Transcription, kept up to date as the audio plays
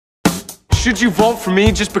should you vote for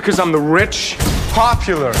me just because I'm the rich,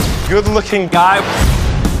 popular, good-looking guy?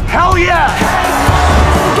 Hell yeah!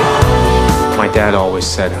 My dad always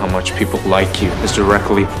said how much people like you is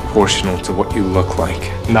directly proportional to what you look like,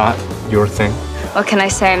 not your thing. What can I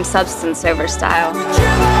say? I'm substance over style.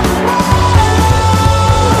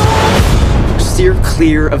 Steer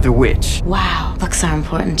clear of the witch. Wow, looks are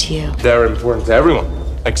important to you. They're important to everyone,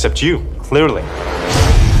 except you, clearly.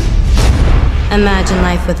 Imagine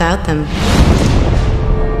life without them.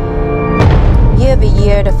 You have a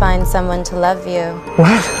year to find someone to love you.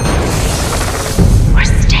 What? Or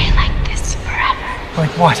stay like this forever.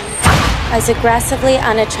 Like what? As aggressively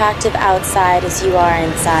unattractive outside as you are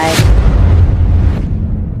inside.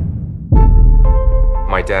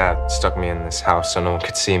 My dad stuck me in this house so no one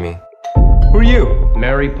could see me. Who are you?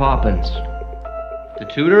 Mary Poppins. The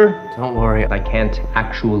tutor? Don't worry, I can't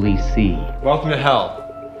actually see. Welcome to hell.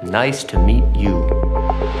 Nice to meet you.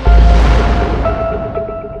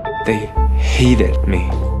 They hated me.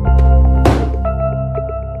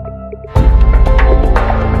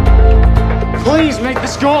 Please make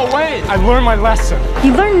this go away. I learned my lesson.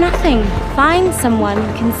 You learn nothing. Find someone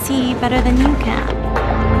who can see better than you can.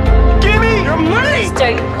 Give me your money!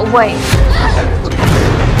 Stay away.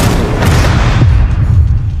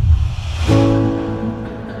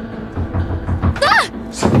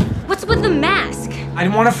 What's with the mask? I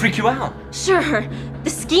didn't want to freak you out. Sure, the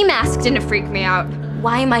ski mask didn't freak me out.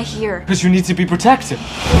 Why am I here? Because you need to be protected.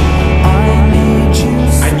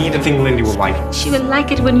 I need a thing Lindy will like. She would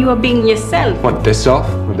like it when you are being yourself. What, this off?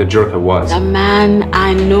 Or the jerk I was? The man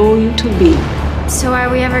I know you to be. So are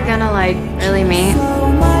we ever gonna, like, really meet?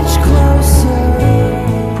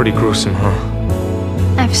 Pretty gruesome, huh?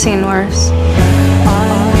 I've seen worse.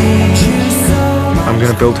 I'm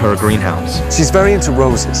gonna build her a greenhouse. She's very into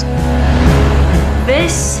roses.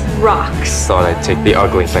 This rocks. Thought I'd take the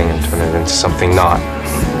ugly thing and turn it into something not.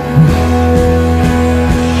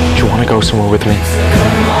 Do you want to go somewhere with me?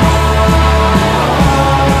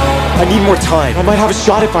 I need more time. I might have a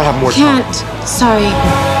shot if I have more time. Can't. Sorry.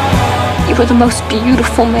 You were the most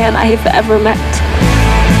beautiful man I have ever met.